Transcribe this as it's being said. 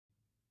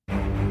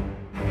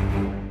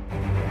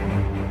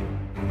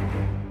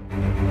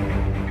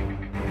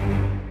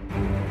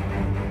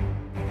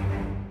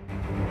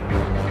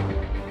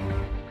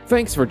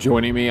Thanks for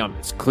joining me on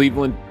this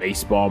Cleveland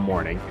baseball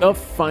morning. The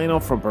final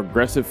from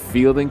Progressive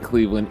Field in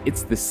Cleveland.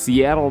 It's the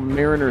Seattle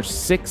Mariners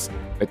 6,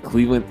 the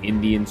Cleveland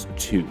Indians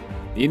 2.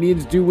 The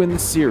Indians do win the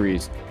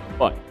series,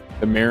 but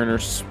the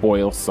Mariners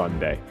spoil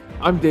Sunday.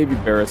 I'm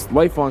David Barris,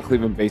 lifelong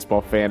Cleveland baseball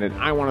fan, and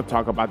I want to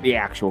talk about the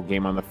actual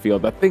game on the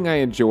field, the thing I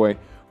enjoy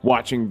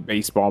watching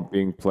baseball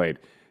being played.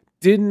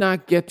 Did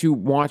not get to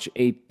watch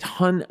a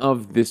ton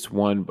of this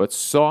one, but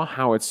saw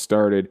how it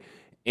started.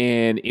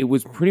 And it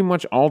was pretty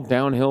much all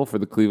downhill for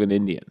the Cleveland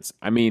Indians.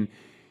 I mean,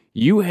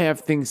 you have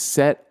things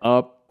set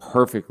up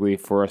perfectly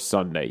for a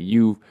Sunday.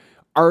 You've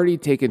already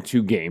taken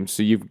 2 games,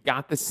 so you've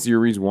got the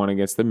Series 1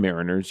 against the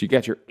Mariners. You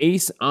got your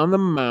ace on the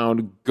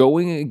mound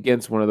going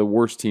against one of the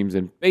worst teams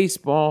in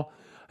baseball.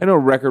 I know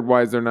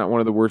record-wise they're not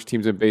one of the worst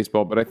teams in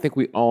baseball, but I think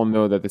we all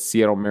know that the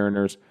Seattle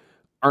Mariners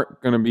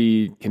aren't going to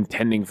be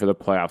contending for the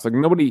playoffs. Like,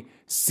 nobody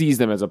sees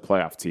them as a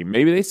playoff team.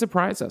 Maybe they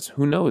surprise us.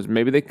 Who knows?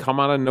 Maybe they come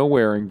out of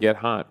nowhere and get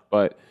hot.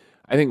 But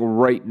I think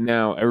right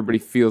now, everybody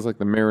feels like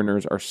the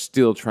Mariners are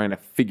still trying to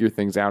figure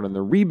things out in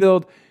the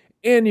rebuild.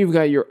 And you've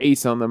got your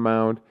ace on the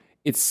mound.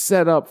 It's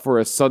set up for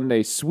a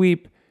Sunday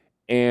sweep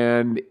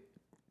and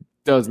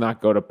does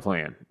not go to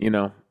plan. You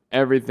know,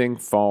 everything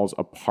falls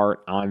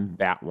apart on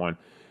that one.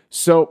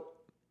 So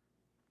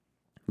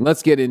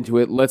let's get into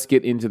it. Let's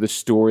get into the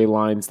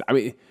storylines. I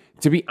mean,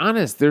 to be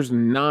honest, there's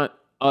not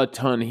a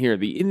ton here.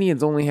 The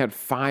Indians only had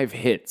 5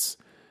 hits.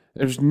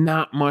 There's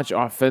not much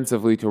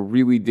offensively to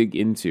really dig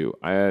into.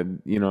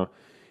 The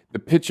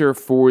pitcher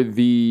for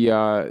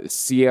the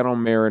Seattle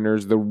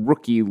Mariners, the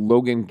rookie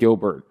Logan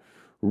Gilbert,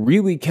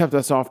 really kept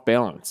us off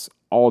balance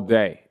all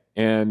day.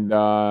 And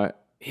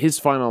his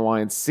final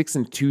line, 6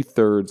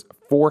 2/3,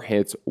 4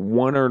 hits,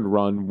 1 earned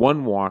run,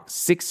 1 walk,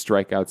 6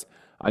 strikeouts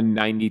on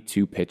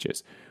 92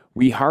 pitches.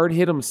 We hard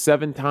hit him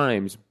 7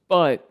 times,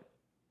 but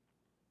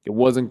it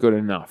wasn't good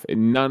enough,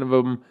 and none of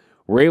them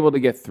were able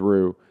to get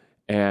through.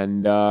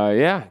 And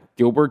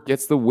Gilbert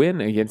gets the win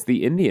against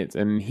the Indians,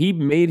 and he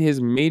made his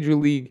major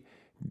league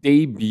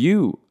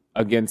debut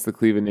against the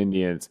Cleveland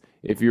Indians.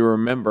 If you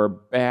remember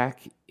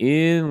back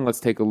in,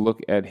 let's take a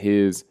look at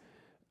his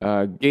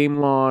game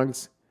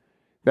logs.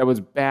 That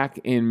was back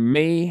in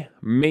May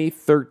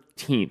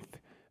 13th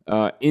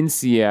in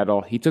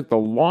Seattle. He took the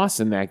loss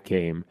in that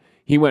game.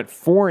 He went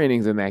 4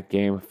 innings in that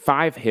game,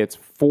 5 hits,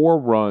 4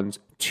 runs,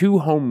 2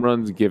 home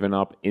runs given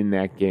up in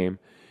that game,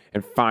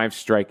 and 5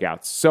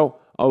 strikeouts. So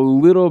a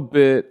little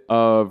bit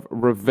of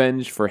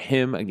revenge for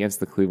him against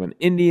the Cleveland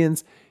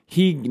Indians.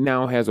 He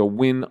now has a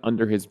win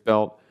under his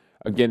belt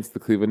against the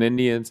Cleveland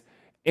Indians.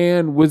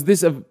 And was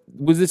this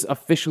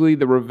officially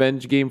the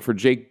revenge game for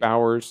Jake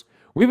Bauers?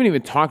 We haven't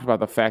even talked about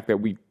the fact that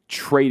we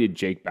traded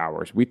Jake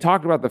Bauers. We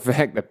talked about the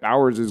fact that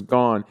Bauers is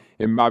gone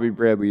and Bobby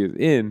Bradley is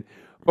in.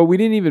 But we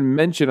didn't even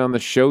mention on the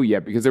show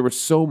yet, because there was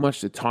so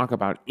much to talk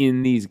about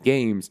in these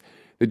games,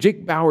 that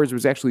Jake Bauers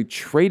was actually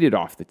traded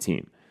off the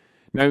team.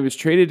 Now, he was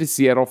traded to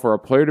Seattle for a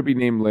player to be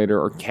named later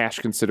or cash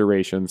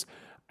considerations.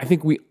 I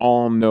think we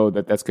all know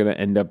that that's going to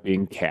end up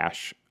being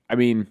cash. I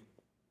mean,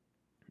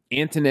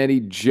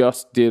 Antonetti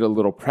just did a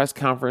little press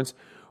conference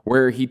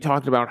where he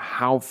talked about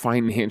how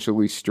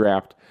financially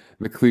strapped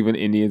the Cleveland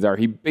Indians are.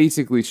 He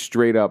basically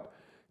straight up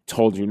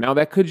told you. Now,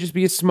 that could just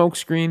be a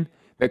smokescreen.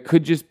 That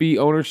could just be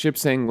ownership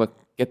saying, look,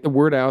 get the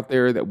word out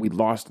there that we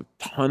lost a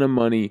ton of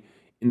money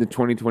in the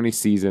 2020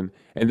 season,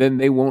 and then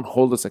they won't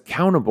hold us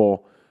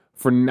accountable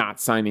for not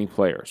signing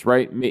players,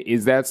 right?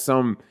 Is that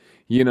some,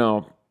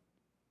 I'm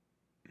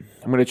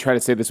going to try to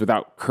say this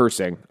without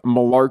cursing,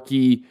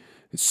 malarkey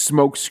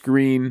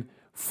smokescreen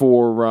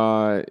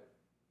for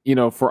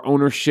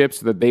ownership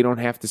so that they don't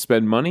have to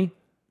spend money?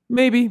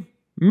 Maybe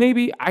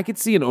I could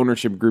see an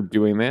ownership group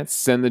doing that.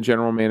 Send the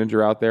general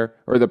manager out there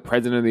or the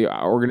president of the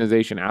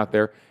organization out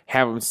there,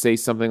 have them say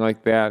something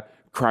like that,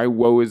 cry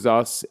woe is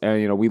us,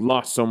 and we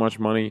lost so much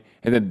money,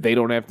 and then they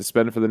don't have to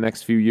spend it for the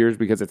next few years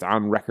because it's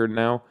on record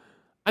now.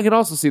 I can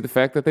also see the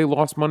fact that they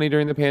lost money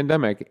during the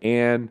pandemic,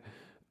 and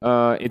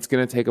it's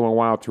going to take them a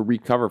while to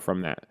recover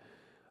from that.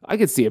 I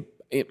could see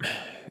it.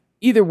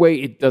 Either way,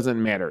 it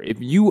doesn't matter.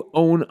 If you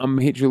own a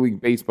Major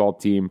League Baseball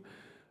team,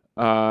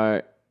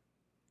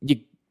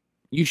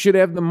 you should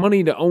have the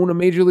money to own a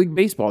Major League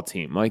Baseball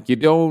team. Like,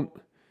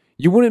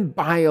 you wouldn't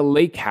buy a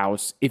lake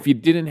house if you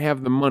didn't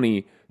have the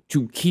money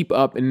to keep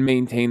up and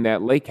maintain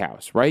that lake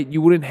house, right? You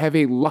wouldn't have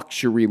a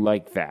luxury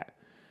like that.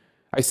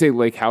 I say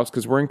lake house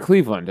because we're in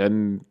Cleveland,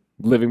 and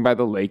living by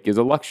the lake is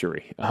a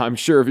luxury. I'm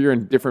sure if you're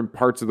in different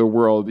parts of the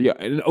world,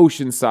 an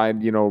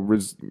oceanside,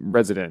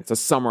 residence, a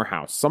summer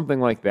house,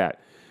 something like that,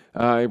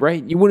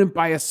 right? You wouldn't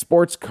buy a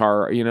sports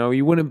car,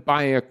 you wouldn't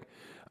buy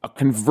a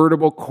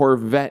convertible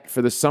Corvette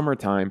for the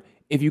summertime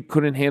if you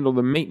couldn't handle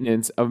the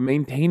maintenance of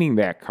maintaining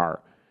that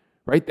car,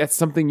 right? That's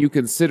something you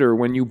consider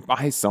when you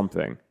buy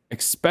something,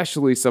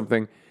 especially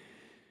something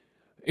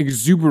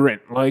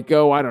exuberant like,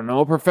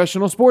 a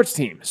professional sports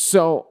team.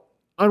 So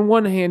on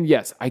one hand,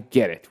 yes, I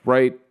get it,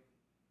 right?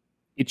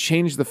 It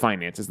changed the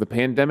finances. The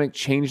pandemic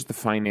changed the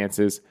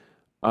finances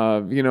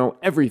of,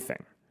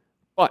 everything.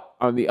 But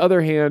on the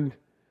other hand,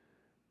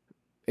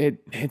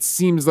 it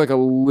seems like a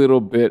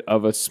little bit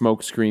of a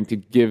smokescreen to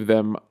give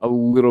them a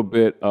little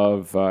bit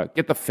of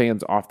get the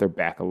fans off their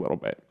back a little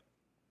bit.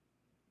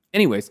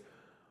 Anyways,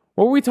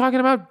 what were we talking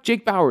about?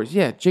 Jake Bauers.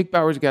 Yeah, Jake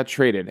Bauers got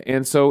traded,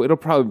 and so it'll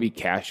probably be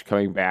cash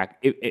coming back.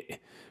 It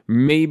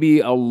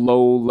maybe a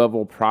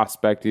low-level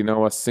prospect,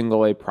 a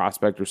single-A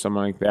prospect or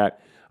something like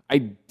that. I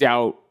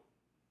doubt.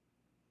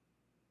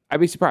 I'd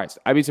be surprised.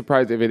 I'd be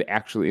surprised if it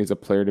actually is a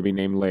player to be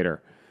named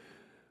later.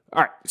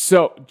 All right,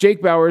 so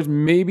Jake Bauers,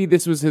 maybe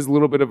this was his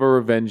little bit of a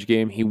revenge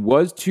game. He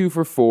was 2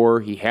 for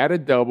 4. He had a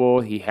double.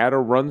 He had a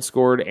run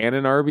scored and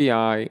an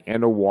RBI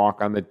and a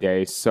walk on the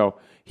day. So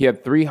he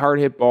had 3 hard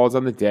hit balls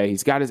on the day.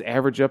 He's got his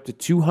average up to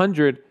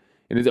 200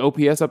 and his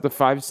OPS up to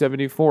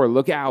 574.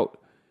 Look out.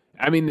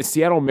 I mean, the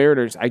Seattle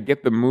Mariners, I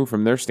get the move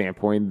from their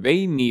standpoint.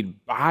 They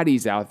need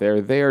bodies out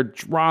there. They are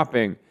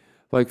dropping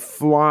like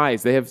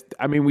flies.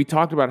 We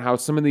talked about how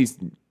some of these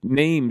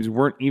names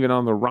weren't even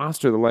on the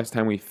roster the last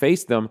time we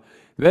faced them.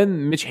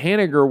 Then Mitch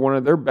Haniger, one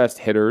of their best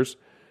hitters,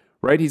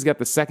 right? He's got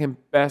the second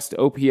best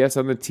OPS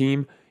on the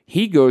team.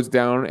 He goes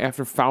down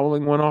after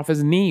fouling one off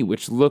his knee,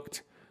 which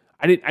looked,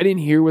 I didn't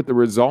hear what the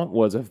result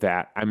was of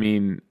that. I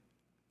mean,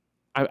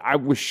 I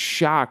was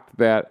shocked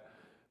that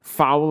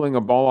fouling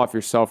a ball off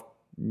yourself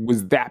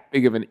was that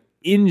big of an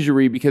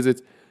injury because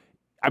it's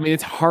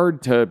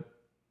hard to,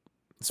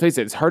 let's face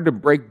it, it's hard to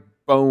break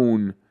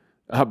bone,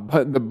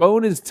 but the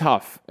bone is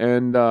tough.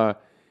 And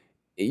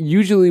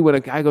usually when a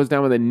guy goes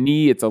down with a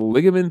knee, it's a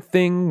ligament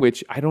thing,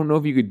 which I don't know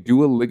if you could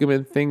do a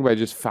ligament thing by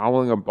just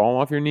fouling a ball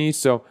off your knee.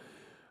 So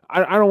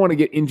I don't want to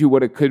get into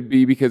what it could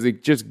be because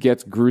it just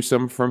gets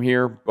gruesome from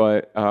here.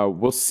 But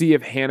we'll see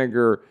if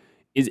Haniger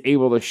is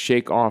able to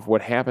shake off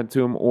what happened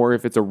to him or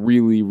if it's a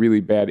really, really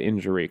bad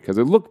injury because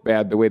it looked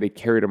bad the way they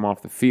carried him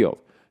off the field.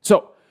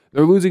 So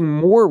they're losing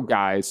more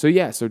guys. So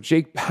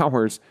Jake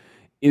Bauers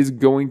is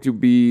going to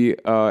be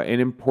an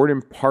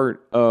important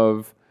part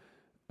of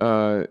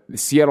the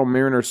Seattle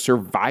Mariners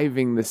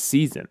surviving the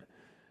season.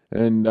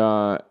 And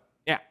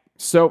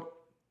so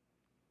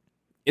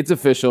it's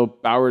official.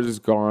 Bauers is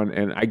gone,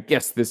 and I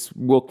guess this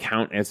will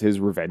count as his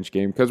revenge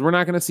game because we're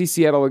not going to see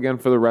Seattle again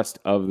for the rest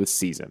of the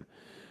season.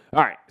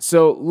 All right,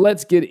 so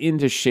let's get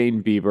into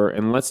Shane Bieber,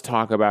 and let's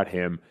talk about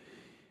him.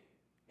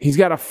 He's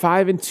got a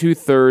 5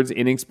 2/3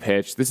 innings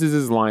pitched. This is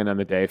his line on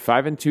the day.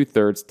 5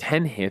 2/3,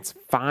 10 hits,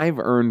 5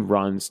 earned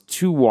runs,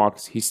 2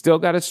 walks. He still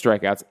got his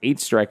strikeouts, 8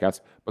 strikeouts,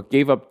 but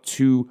gave up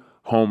 2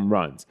 home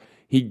runs.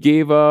 He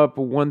gave up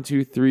 1,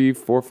 2, 3,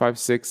 4, 5,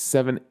 6,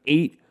 7,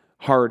 8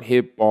 hard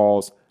hit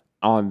balls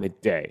on the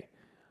day.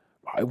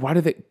 Why do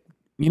they?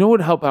 You know what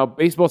would help out?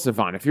 Baseball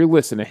Savant, if you're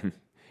listening,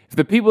 if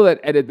the people that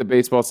edit the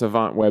Baseball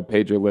Savant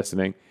webpage are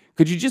listening,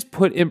 could you just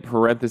put in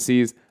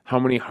parentheses how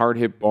many hard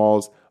hit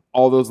balls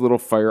all those little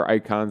fire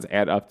icons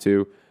add up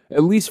to,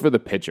 at least for the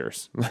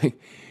pitchers? Like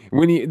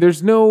when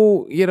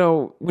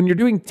you're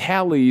doing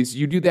tallies,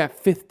 you do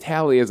that 5th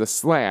tally as a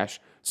slash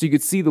so you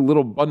could see the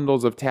little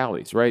bundles of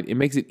tallies, right? It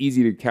makes it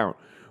easy to count.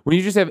 When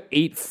you just have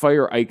 8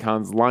 fire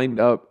icons lined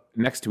up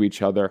next to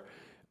each other,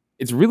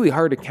 it's really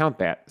hard to count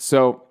that.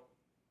 So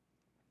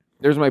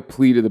there's my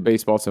plea to the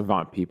Baseball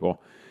Savant people.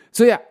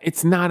 So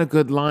it's not a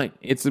good line.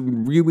 It's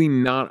really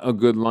not a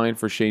good line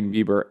for Shane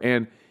Bieber,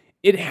 and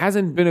it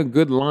hasn't been a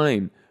good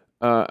line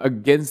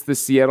against the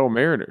Seattle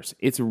Mariners.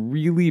 It's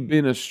really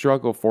been a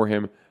struggle for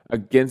him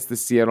against the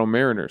Seattle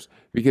Mariners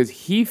because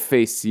he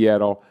faced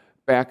Seattle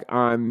back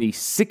on the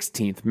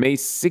 16th, May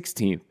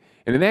 16th.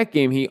 And in that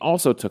game, he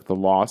also took the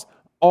loss.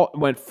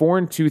 Went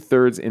 4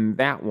 2/3 in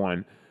that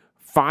one.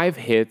 5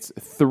 hits,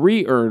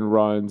 3 earned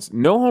runs,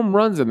 no home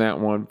runs in that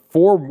one,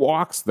 4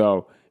 walks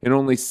though, and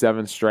only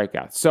 7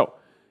 strikeouts. So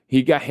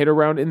he got hit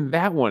around in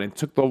that one and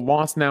took the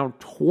loss now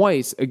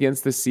twice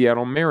against the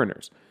Seattle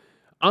Mariners.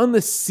 On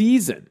the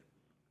season,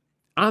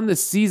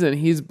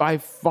 he's by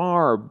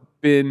far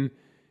been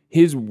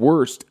his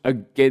worst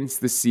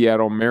against the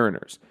Seattle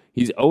Mariners.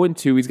 He's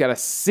 0-2. He's got a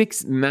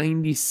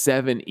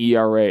 6.97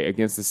 ERA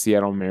against the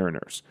Seattle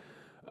Mariners.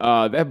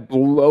 That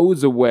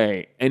blows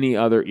away any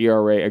other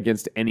ERA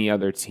against any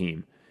other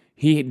team.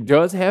 He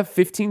does have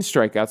 15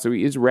 strikeouts, so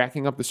he is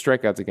racking up the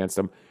strikeouts against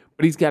them,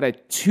 but he's got a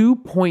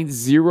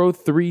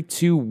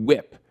 2.032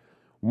 whip.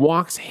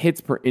 Walks,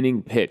 hits per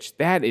inning pitch.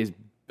 That is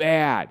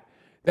bad.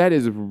 That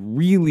is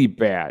really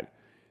bad.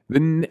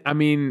 There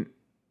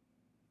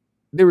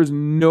is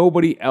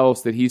nobody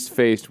else that he's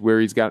faced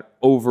where he's got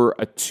over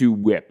a 2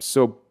 whip.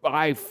 So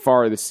by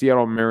far, the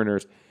Seattle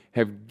Mariners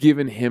have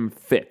given him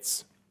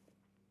fits.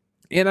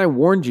 And I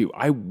warned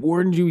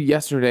you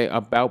yesterday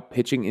about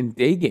pitching in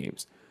day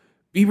games.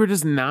 Bieber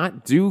does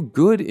not do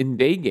good in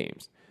day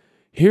games.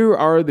 Here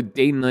are the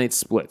day-night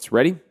splits.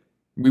 Ready?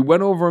 We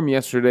went over them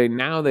yesterday.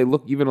 Now they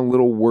look even a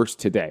little worse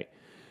today.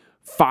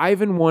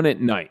 5-1 at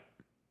night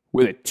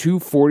with a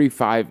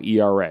 2.45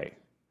 ERA.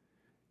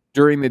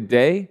 During the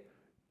day,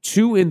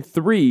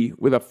 2-3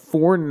 with a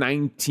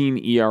 4.19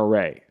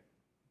 ERA.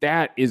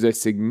 That is a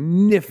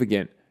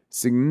significant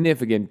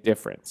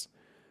difference.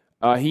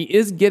 He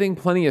is getting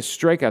plenty of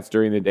strikeouts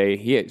during the day.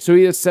 He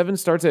has 7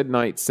 starts at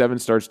night, 7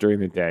 starts during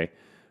the day.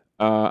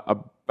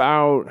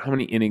 about how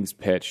many innings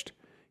pitched.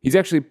 He's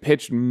actually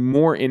pitched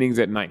more innings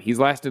at night. He's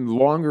lasted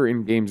longer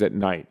in games at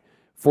night.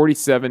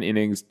 47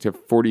 innings to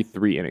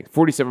 43 innings.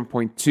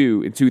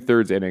 47.2 in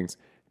 2/3 innings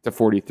to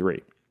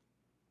 43.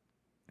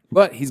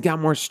 But he's got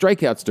more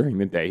strikeouts during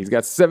the day. He's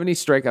got 70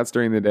 strikeouts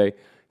during the day,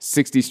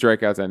 60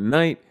 strikeouts at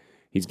night.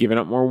 He's given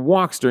up more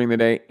walks during the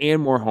day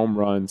and more home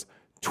runs.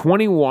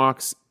 20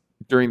 walks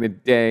during the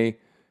day,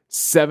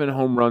 7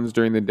 home runs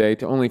during the day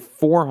to only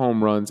 4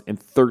 home runs and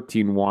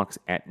 13 walks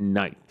at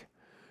night.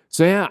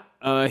 So yeah,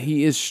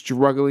 he is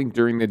struggling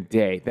during the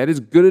day. That is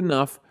good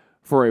enough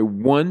for a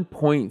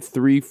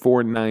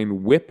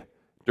 1.349 whip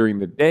during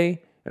the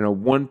day and a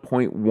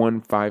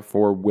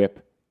 1.154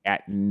 whip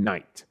at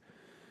night.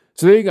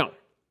 So there you go.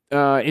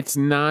 It's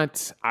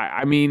not,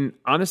 I mean,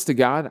 honest to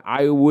God,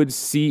 I would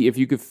see if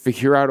you could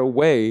figure out a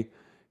way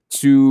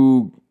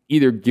to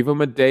either give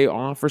him a day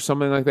off or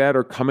something like that,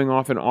 or coming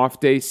off an off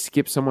day,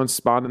 skip someone's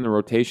spot in the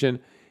rotation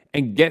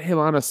and get him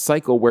on a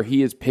cycle where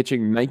he is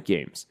pitching night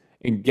games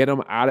and get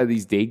him out of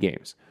these day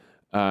games.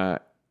 I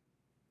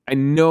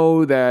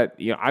know that,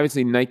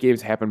 obviously night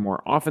games happen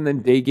more often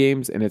than day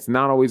games, and it's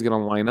not always going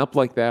to line up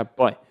like that,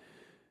 but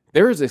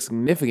there is a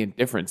significant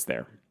difference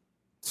there.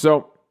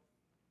 So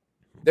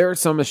there are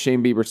some of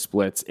Shane Bieber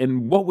splits,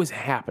 and what was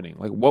happening?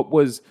 Like, what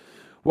was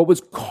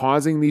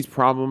causing these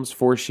problems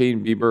for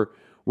Shane Bieber?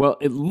 Well,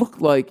 it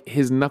looked like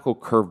his knuckle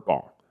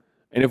curveball.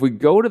 And if we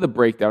go to the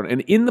breakdown,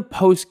 and in the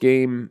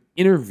post-game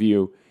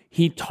interview,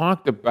 he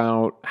talked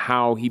about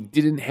how he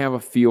didn't have a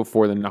feel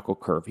for the knuckle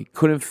curve. He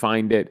couldn't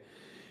find it.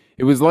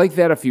 It was like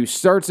that a few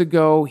starts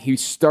ago. He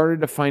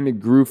started to find a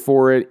groove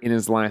for it in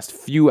his last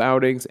few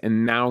outings,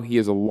 and now he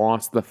has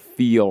lost the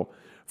feel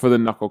for the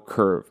knuckle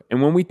curve.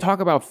 And when we talk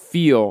about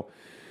feel,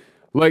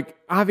 like,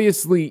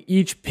 obviously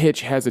each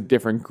pitch has a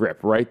different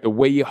grip, right? The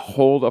way you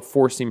hold a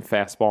four-seam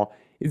fastball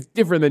is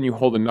different than you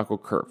hold a knuckle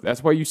curve.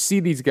 That's why you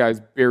see these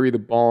guys bury the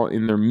ball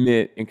in their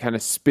mitt and kind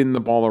of spin the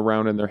ball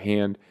around in their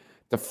hand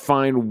to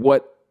find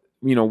what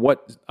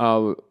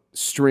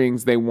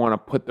strings they want to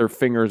put their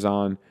fingers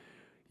on,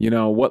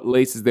 what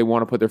laces they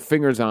want to put their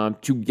fingers on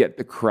to get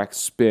the correct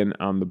spin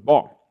on the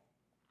ball.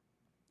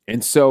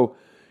 And so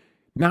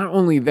not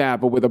only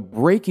that, but with a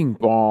breaking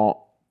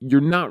ball, you're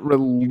not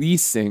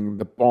releasing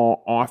the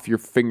ball off your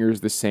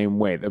fingers the same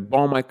way. The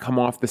ball might come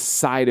off the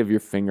side of your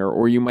finger,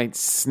 or you might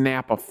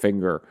snap a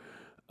finger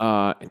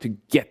to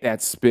get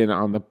that spin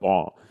on the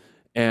ball.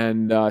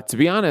 And to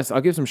be honest,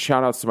 I'll give some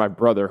shout outs to my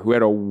brother who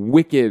had a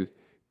wicked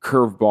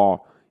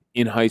curveball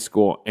in high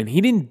school, and he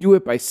didn't do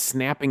it by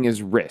snapping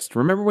his wrist.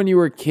 Remember when you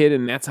were a kid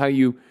and that's how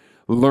you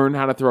learned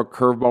how to throw a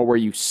curveball, where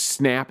you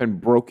snap and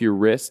broke your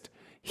wrist?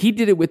 He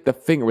did it with the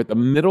finger, with the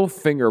middle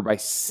finger, by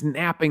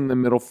snapping the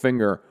middle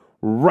finger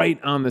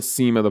right on the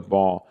seam of the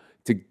ball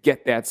to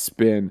get that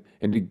spin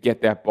and to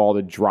get that ball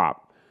to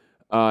drop.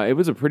 It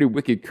was a pretty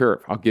wicked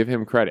curve. I'll give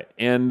him credit.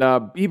 And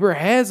Bieber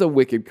has a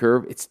wicked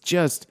curve. It's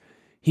just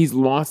he's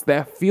lost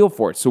that feel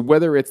for it. So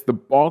whether it's the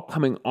ball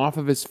coming off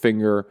of his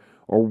finger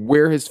or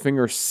where his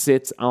finger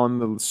sits on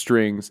the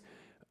strings,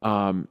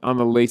 on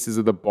the laces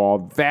of the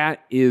ball,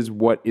 that is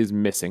what is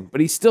missing. But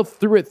he still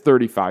threw it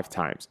 35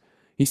 times.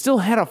 He still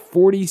had a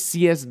 40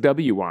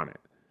 CSW on it.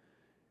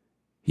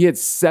 He had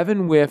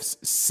 7 whiffs,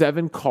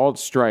 7 called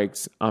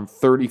strikes on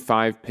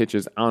 35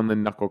 pitches on the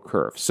knuckle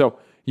curve. So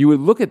you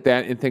would look at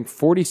that and think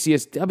 40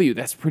 CSW,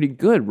 that's pretty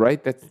good,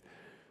 right?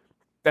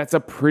 That's a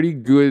pretty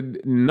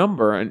good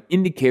number, an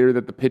indicator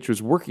that the pitch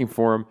was working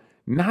for him.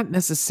 Not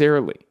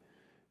necessarily.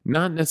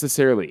 Not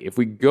necessarily. If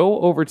we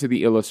go over to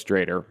the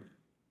illustrator,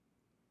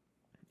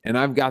 and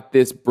I've got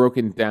this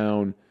broken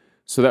down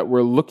so that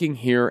we're looking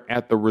here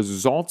at the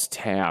results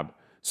tab.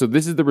 So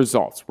this is the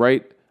results,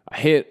 right? A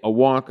hit, a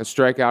walk, a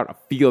strikeout, a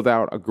field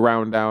out, a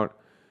ground out.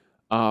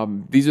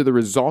 These are the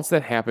results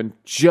that happen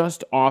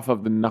just off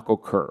of the knuckle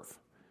curve.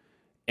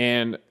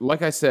 And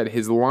like I said,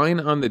 his line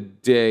on the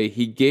day,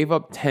 he gave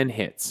up 10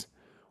 hits.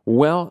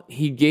 Well,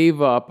 he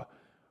gave up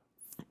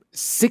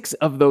 6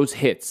 of those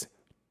hits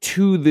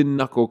to the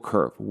knuckle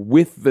curve,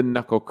 with the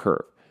knuckle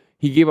curve.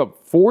 He gave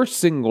up 4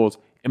 singles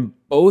and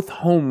both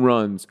home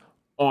runs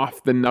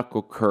off the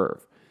knuckle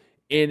curve.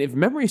 And if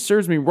memory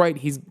serves me right,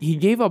 he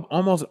gave up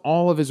almost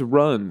all of his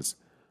runs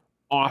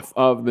off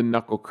of the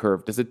knuckle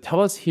curve. Does it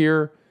tell us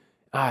here?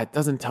 It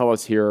doesn't tell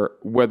us here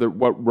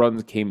what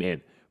runs came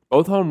in.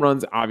 Both home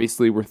runs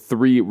obviously were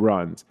 3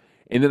 runs.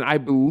 And then I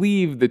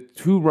believe the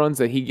 2 runs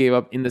that he gave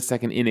up in the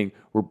second inning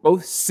were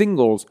both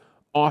singles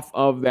off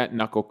of that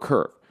knuckle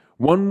curve.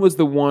 One was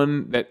the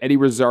one that Eddie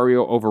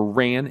Rosario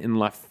overran in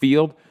left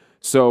field.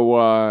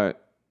 So,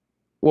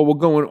 we'll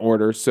go in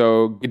order.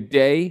 So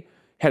G'day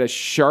had a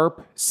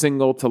sharp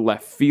single to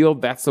left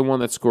field. That's the one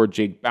that scored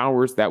Jake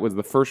Bauers. That was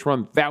the first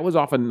run. That was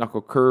off a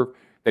knuckle curve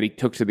that he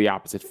took to the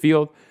opposite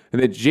field.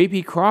 And then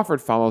J.P.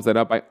 Crawford follows that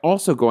up by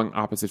also going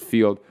opposite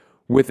field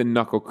with a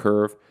knuckle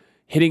curve,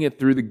 hitting it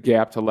through the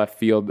gap to left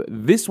field.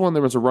 This one,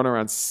 there was a runner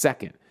on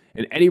second,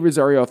 and Eddie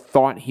Rosario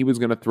thought he was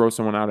going to throw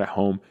someone out at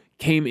home,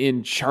 came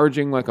in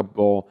charging like a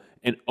bull,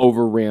 and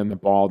overran the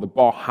ball. The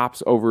ball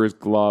hops over his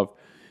glove.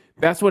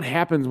 That's what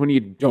happens when you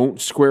don't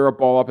square a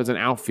ball up as an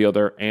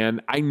outfielder.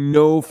 And I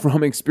know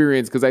from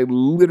experience because I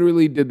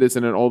literally did this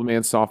in an old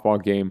man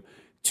softball game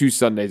 2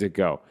 Sundays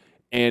ago.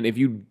 And if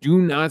you do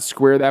not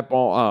square that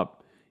ball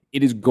up,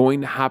 it is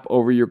going to hop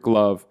over your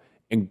glove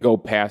and go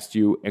past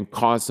you and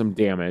cause some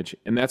damage.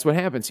 And that's what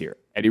happens here.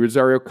 Eddie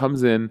Rosario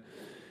comes in.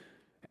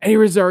 Eddie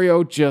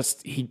Rosario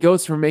he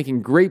goes from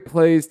making great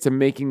plays to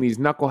making these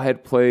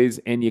knucklehead plays.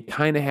 And you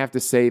kind of have to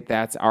say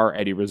that's our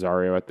Eddie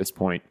Rosario at this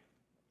point.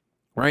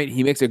 Right?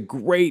 He makes a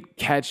great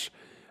catch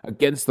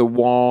against the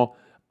wall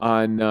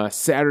on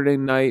Saturday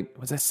night.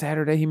 Was that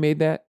Saturday he made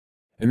that?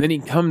 And then he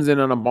comes in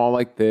on a ball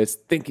like this,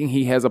 thinking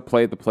he has a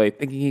play at the plate,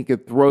 thinking he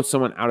could throw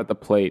someone out at the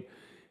plate,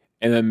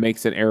 and then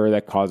makes an error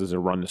that causes a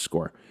run to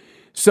score.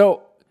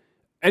 So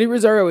Eddie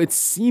Rosario, it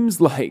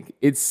seems like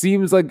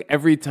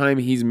every time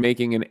he's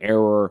making an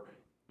error,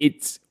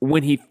 it's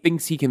when he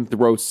thinks he can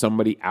throw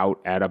somebody out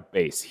at a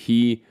base.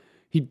 He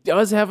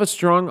does have a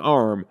strong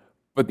arm,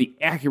 but the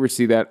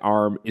accuracy of that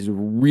arm is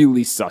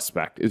really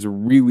suspect, is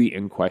really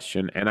in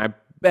question. And I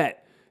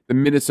bet the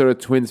Minnesota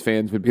Twins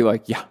fans would be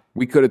like, yeah,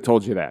 we could have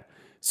told you that.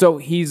 So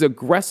he's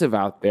aggressive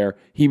out there.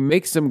 He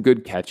makes some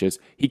good catches.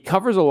 He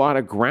covers a lot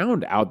of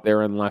ground out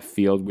there in left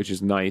field, which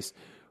is nice.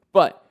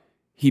 But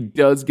he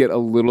does get a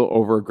little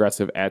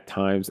over-aggressive at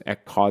times.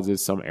 That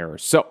causes some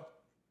errors. So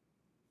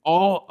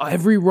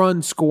every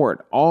run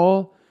scored,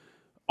 all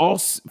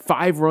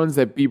 5 runs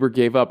that Bieber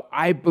gave up,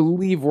 I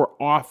believe were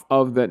off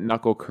of that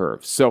knuckle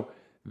curve. So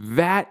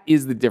that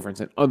is the difference.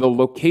 And on the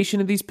location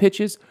of these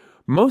pitches,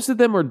 most of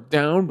them are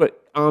down,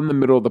 but on the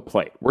middle of the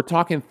plate. We're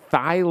talking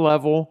thigh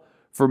level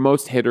for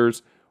most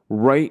hitters,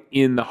 right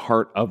in the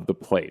heart of the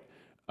plate.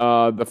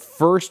 The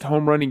first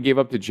home run he gave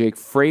up to Jake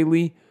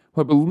Fraley,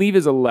 who I believe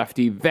is a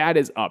lefty, that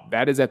is up.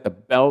 That is at the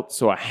belt,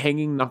 so a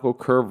hanging knuckle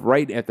curve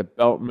right at the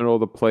belt, middle of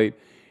the plate.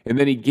 And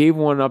then he gave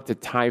one up to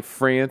Ty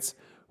France,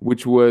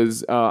 which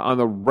was on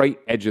the right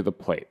edge of the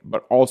plate,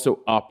 but also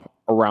up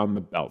around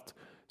the belt.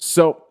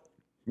 So,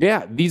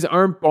 yeah, these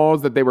aren't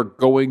balls that they were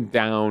going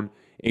down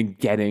and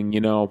getting,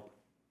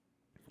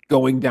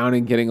 going down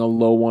and getting a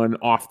low one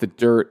off the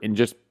dirt and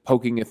just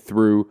poking it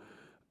through,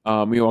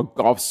 a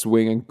golf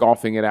swing and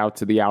golfing it out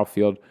to the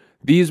outfield.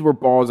 These were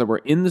balls that were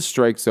in the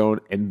strike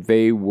zone and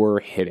they were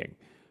hitting.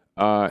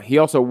 He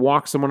also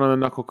walked someone on a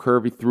knuckle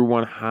curve. He threw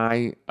one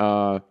high,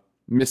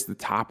 missed the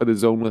top of the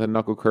zone with a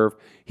knuckle curve.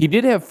 He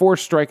did have 4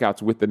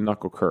 strikeouts with the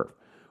knuckle curve.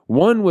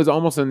 One was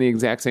almost in the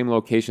exact same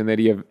location that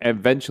he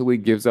eventually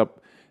gives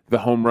up the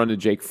home run to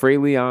Jake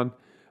Fraley on.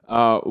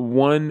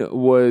 One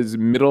was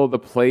middle of the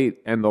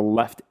plate and the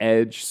left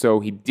edge, so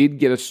he did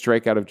get a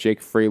strikeout of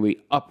Jake Fraley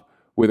up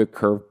with a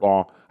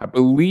curveball. I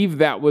believe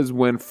that was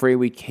when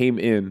Fraley came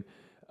in.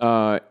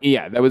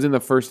 That was in the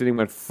first inning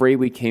when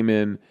Fraley came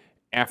in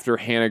after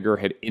Haniger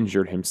had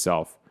injured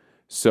himself.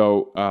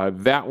 So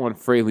that one,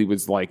 Fraley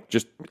was like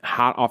just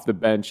hot off the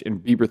bench, and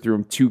Bieber threw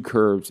him 2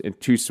 curves and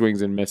 2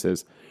 swings and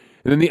misses.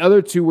 And then the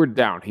other 2 were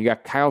down. He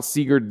got Kyle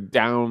Seager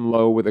down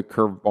low with a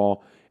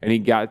curveball, and he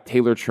got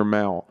Taylor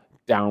Trammell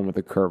down with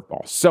a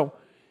curveball. So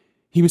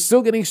he was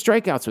still getting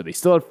strikeouts with it. He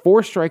still had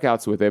 4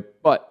 strikeouts with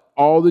it, but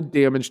all the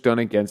damage done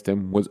against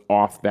him was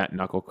off that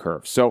knuckle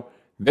curve. So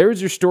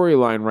there's your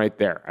storyline right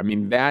there. I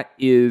mean, that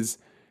is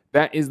the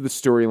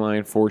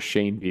storyline for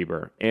Shane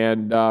Bieber.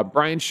 And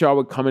Brian Shaw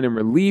would come in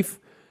relief.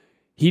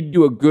 He'd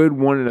do a good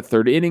 1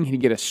 1/3 inning.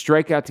 He'd get a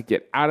strikeout to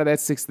get out of that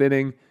 6th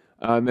inning,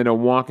 then a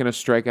walk and a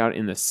strikeout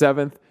in the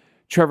 7th.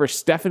 Trevor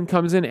Stephan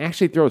comes in,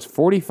 actually throws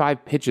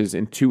 45 pitches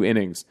in 2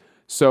 innings.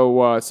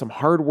 So some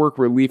hard work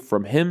relief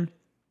from him.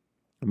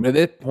 But at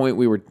that point,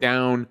 we were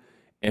down,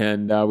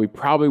 and we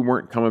probably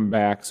weren't coming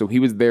back. So he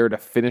was there to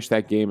finish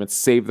that game and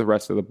save the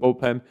rest of the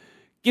bullpen.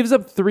 Gives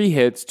up 3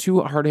 hits,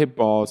 2 hard hit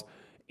balls,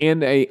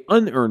 and a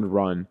unearned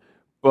run,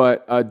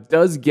 but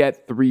does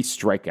get 3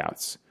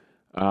 strikeouts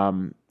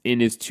in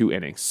his 2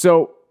 innings.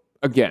 So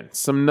again,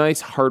 some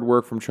nice hard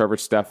work from Trevor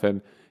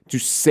Stephan to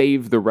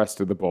save the rest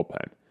of the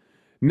bullpen.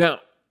 Now,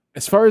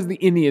 as far as the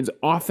Indians'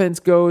 offense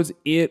goes,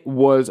 it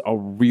was a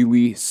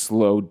really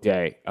slow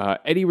day.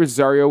 Eddie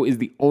Rosario is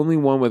the only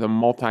one with a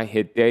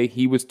multi-hit day.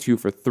 He was 2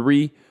 for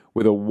 3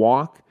 with a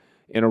walk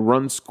and a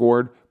run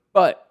scored.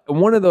 But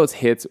one of those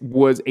hits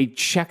was a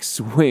check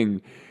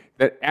swing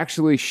that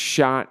actually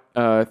shot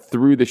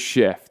through the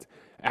shift.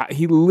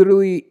 He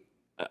literally,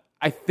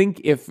 I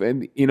think if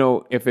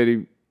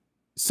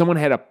someone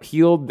had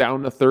appealed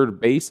down to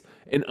third base,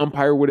 an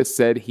umpire would have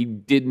said he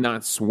did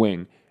not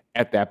swing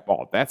at that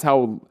ball. That's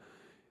how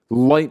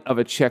light of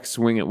a check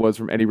swing it was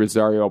from Eddie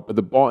Rosario. But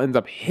the ball ends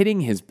up hitting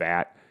his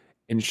bat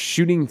and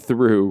shooting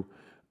through.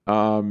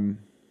 I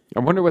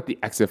wonder what the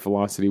exit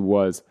velocity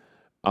was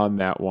on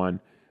that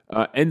one.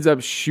 Ends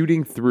up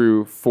shooting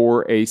through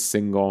for a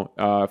single.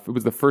 It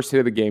was the first hit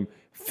of the game.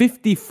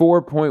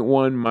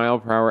 54.1 mile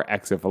per hour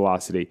exit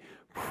velocity.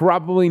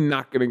 Probably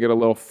not going to get a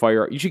little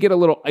fire. You should get a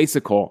little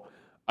icicle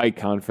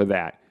icon for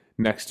that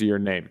next to your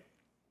name.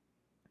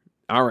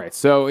 All right,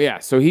 so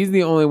he's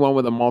the only one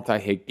with a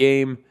multi-hit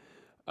game.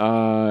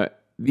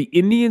 The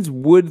Indians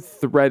would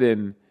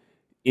threaten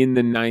in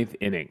the ninth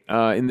inning.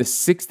 In the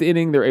sixth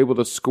inning, they're able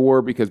to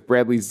score because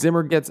Bradley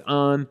Zimmer gets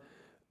on.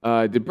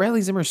 Did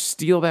Bradley Zimmer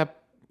steal that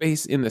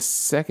base in the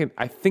second?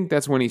 I think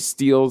that's when he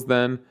steals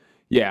then.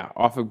 Yeah,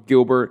 off of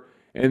Gilbert.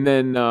 And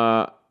then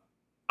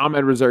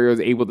Ahmed Rosario is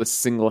able to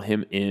single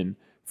him in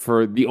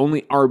for the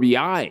only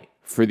RBI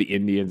for the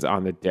Indians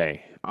on the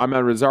day.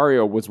 Ahmed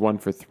Rosario was 1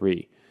 for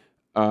 3.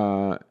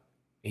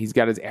 He's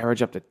got his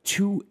average up to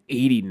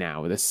 280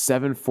 now with a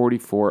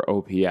 744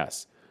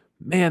 OPS.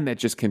 Man, that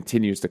just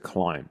continues to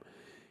climb.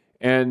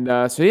 And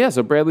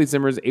so Bradley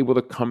Zimmer is able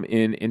to come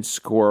in and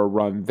score a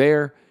run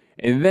there.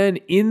 And then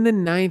in the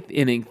ninth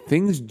inning,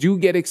 things do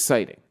get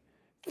exciting.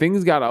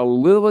 Things got a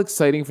little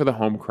exciting for the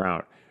home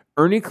crowd.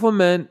 Ernie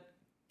Clement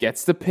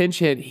gets the pinch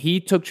hit. He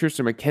took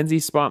Tristan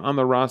McKenzie's spot on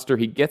the roster.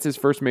 He gets his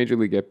first major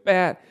league at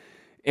bat,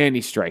 and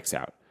he strikes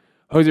out.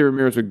 Jose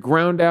Ramirez would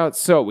ground out,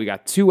 so we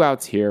got 2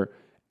 outs here.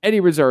 Eddie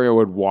Rosario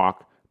would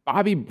walk.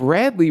 Bobby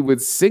Bradley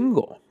would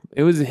single.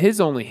 It was his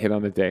only hit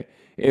on the day.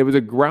 It was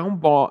a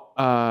ground ball.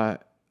 I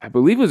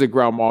believe it was a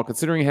ground ball,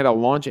 considering it had a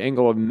launch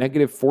angle of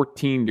negative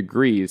 14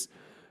 degrees.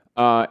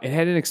 It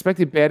had an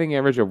expected batting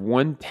average of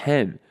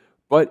 110,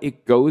 but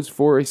it goes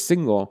for a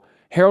single.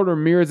 Harold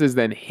Ramirez is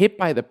then hit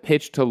by the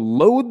pitch to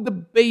load the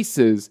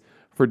bases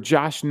for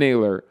Josh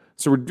Naylor.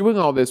 So we're doing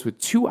all this with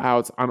 2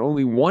 outs on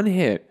only 1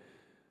 hit.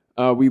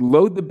 We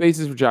load the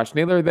bases for Josh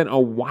Naylor. Then a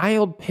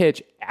wild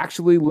pitch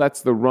actually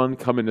lets the run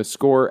come in to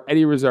score.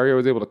 Eddie Rosario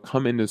was able to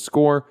come in to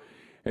score.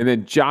 And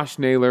then Josh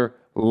Naylor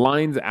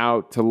lines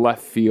out to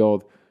left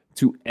field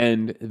to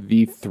end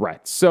the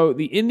threat. So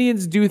the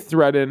Indians do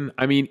threaten.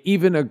 I mean,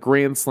 even a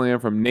grand slam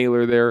from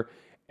Naylor there,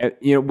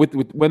 with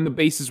when the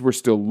bases were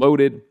still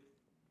loaded,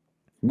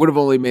 would have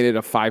only made it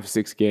a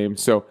 5-6 game.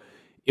 So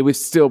it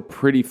was still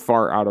pretty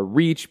far out of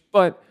reach,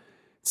 but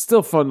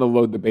still fun to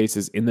load the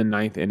bases in the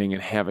ninth inning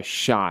and have a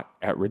shot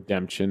at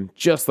redemption,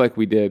 just like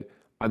we did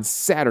on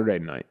Saturday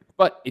night.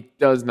 But it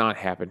does not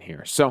happen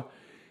here. So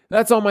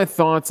that's all my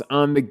thoughts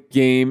on the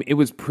game. It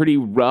was pretty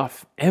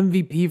rough.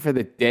 MVP for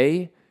the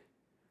day.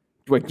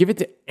 Do I give it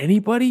to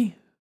anybody?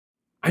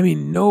 I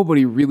mean,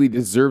 nobody really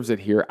deserves it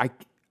here.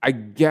 I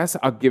guess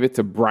I'll give it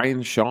to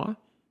Bryan Shaw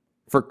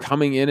for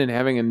coming in and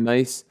having a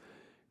nice,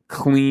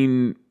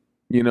 clean,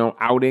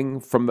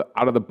 outing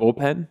out of the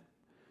bullpen.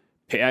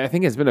 I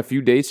think it's been a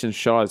few days since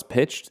Shaw has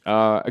pitched.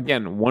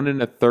 Again, 1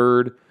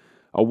 1/3,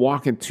 a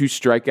walk and 2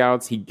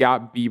 strikeouts. He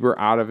got Bieber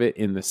out of it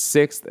in the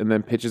 6th and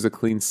then pitches a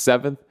clean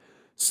 7th.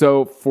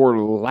 So for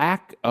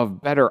lack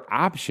of better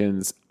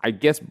options, I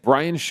guess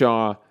Bryan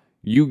Shaw,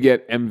 you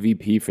get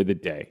MVP for the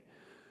day.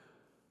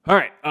 All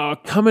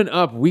right, coming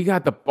up, we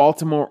got the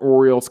Baltimore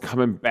Orioles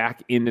coming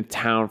back into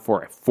town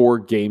for a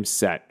 4-game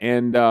set.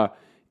 And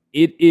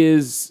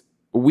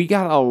we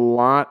got a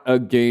lot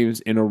of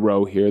games in a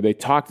row here. They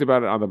talked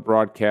about it on the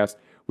broadcast.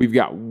 We've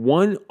got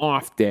 1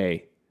 off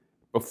day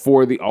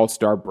before the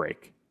All-Star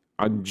break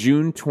on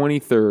June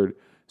 23rd.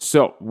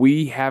 So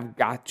we have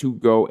got to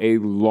go a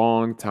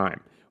long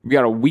time. We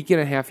got a week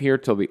and a half here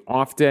till the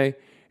off day,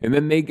 and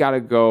then they got to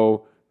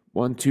go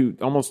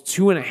almost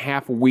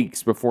 2.5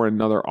 weeks before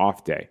another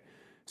off day.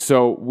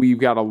 So we've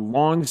got a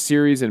long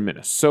series in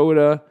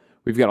Minnesota.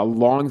 We've got a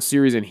long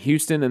series in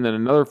Houston, and then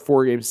another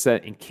 4-game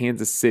set in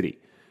Kansas City.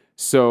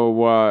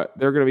 So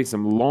there are going to be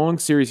some long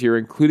series here,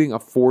 including a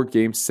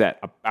 4-game set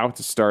about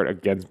to start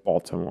against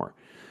Baltimore.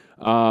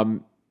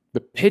 The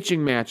pitching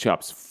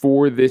matchups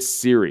for this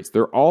series,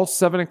 they're all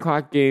 7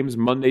 o'clock games,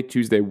 Monday,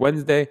 Tuesday,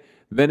 Wednesday,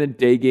 then a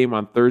day game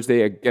on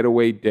Thursday, a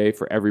getaway day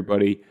for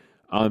everybody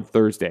on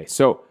Thursday.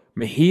 So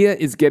Mejia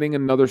is getting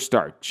another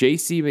start.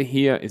 JC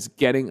Mejia is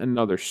getting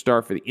another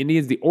start for the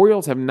Indians. The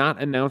Orioles have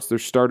not announced their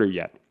starter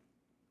yet.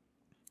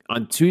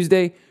 On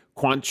Tuesday,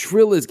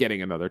 Quantrill is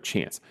getting another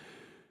chance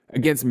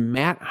against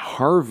Matt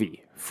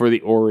Harvey for the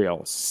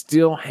Orioles,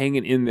 still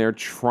hanging in there,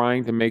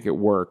 trying to make it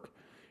work.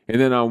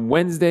 And then on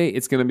Wednesday,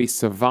 it's going to be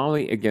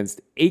Savali against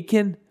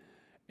Aiken.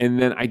 And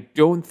then I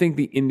don't think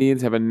the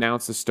Indians have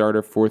announced a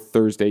starter for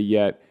Thursday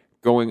yet,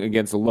 going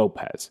against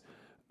Lopez.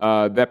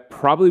 That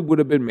probably would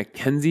have been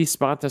McKenzie's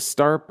spot to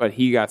start, but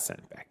he got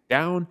sent back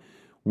down.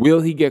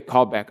 Will he get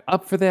called back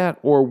up for that,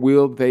 or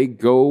will they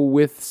go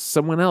with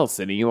someone else,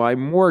 an Eli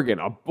Morgan,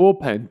 a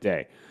bullpen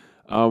day?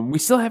 We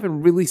still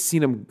haven't really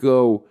seen him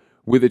go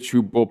with a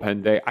true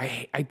bullpen day.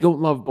 I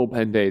don't love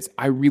bullpen days.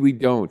 I really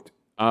don't.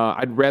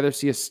 I'd rather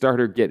see a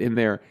starter get in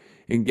there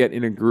and get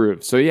in a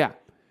groove. So yeah,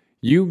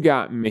 you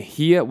got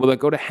Mejia. Will it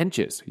go to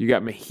Henches? You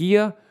got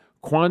Mejia,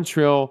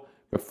 Quantrill,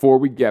 before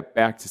we get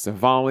back to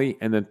Savali,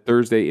 and then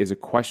Thursday is a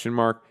question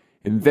mark.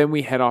 And then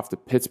we head off to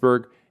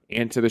Pittsburgh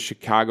and to the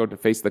Chicago to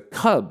face the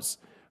Cubs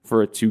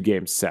for a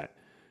 2-game set.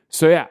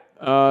 So yeah,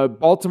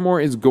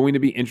 Baltimore is going to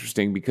be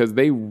interesting because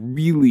they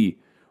really,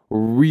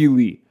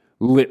 really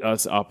lit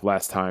us up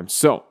last time.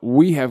 So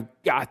we have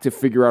got to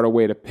figure out a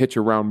way to pitch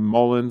around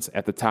Mullins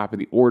at the top of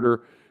the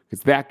order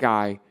because that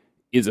guy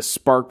is a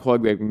spark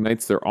plug that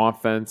ignites their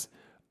offense.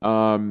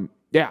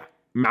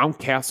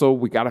 Mountcastle,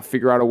 we got to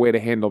figure out a way to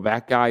handle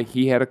that guy.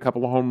 He had a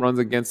couple of home runs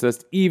against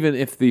us, even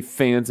if the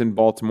fans in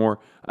Baltimore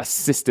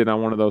assisted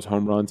on one of those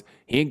home runs.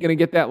 He ain't going to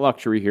get that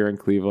luxury here in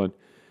Cleveland.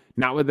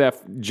 Not with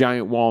that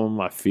giant wall in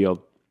left field.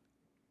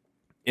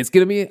 It's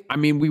going to be,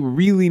 we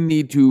really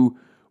need to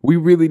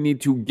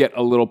get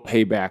a little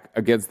payback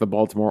against the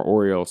Baltimore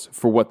Orioles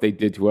for what they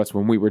did to us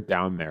when we were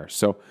down there.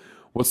 So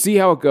we'll see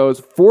how it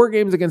goes. 4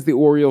 games against the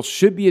Orioles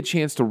should be a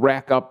chance to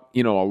rack up,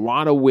 a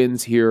lot of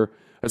wins here,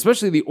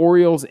 especially the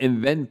Orioles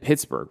and then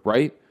Pittsburgh,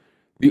 right?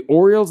 The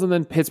Orioles and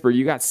then Pittsburgh,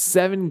 you got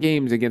 7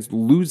 games against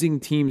losing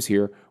teams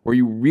here where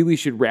you really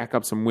should rack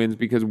up some wins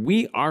because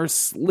we are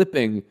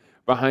slipping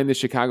behind the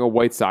Chicago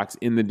White Sox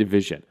in the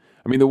division.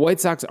 The White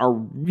Sox are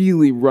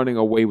really running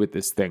away with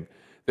this thing.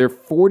 They're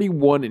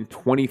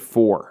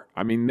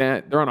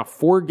 41-24. They're on a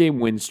 4-game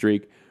win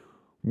streak.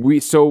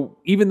 So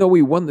even though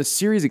we won the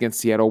series against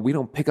Seattle, we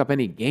don't pick up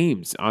any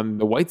games on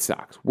the White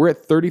Sox. We're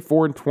at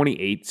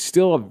 34-28,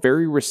 still a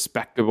very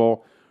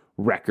respectable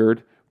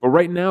record. But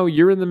right now,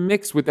 you're in the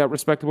mix with that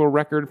respectable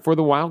record for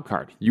the wild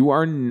card. You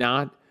are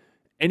not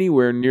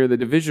anywhere near the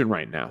division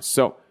right now.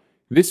 So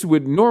this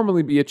would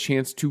normally be a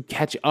chance to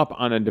catch up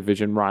on a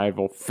division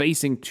rival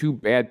facing 2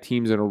 bad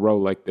teams in a row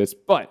like this,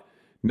 but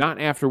not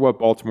after what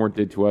Baltimore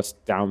did to us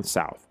down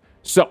south.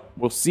 So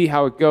we'll see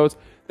how it goes.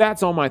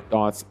 That's all my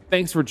thoughts.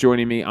 Thanks for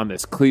joining me on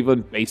this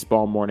Cleveland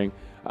baseball morning.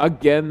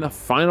 Again, the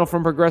final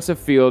from Progressive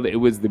Field, it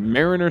was the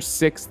Mariners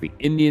 6, the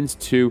Indians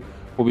 2.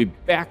 We'll be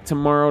back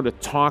tomorrow to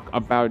talk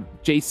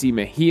about JC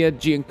Mejia,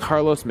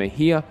 Giancarlos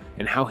Mejia,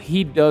 and how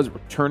he does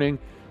returning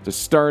to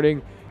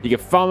starting. You can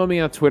follow me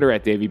on Twitter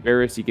at Davey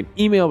Barris. You can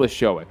email the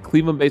show at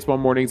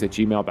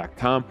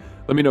clevelandbaseballmornings@gmail.com.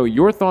 Let me know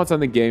your thoughts on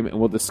the game, and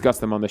we'll discuss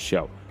them on the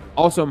show.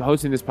 Also, I'm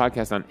hosting this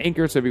podcast on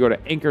Anchor, so if you go to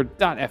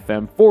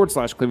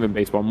anchor.fm/Cleveland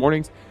Baseball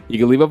Mornings, you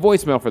can leave a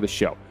voicemail for the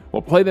show.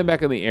 We'll play them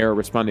back on the air,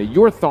 respond to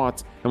your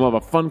thoughts, and we'll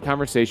have a fun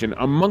conversation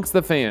amongst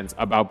the fans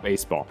about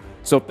baseball.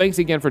 So thanks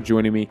again for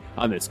joining me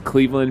on this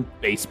Cleveland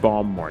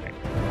Baseball Morning.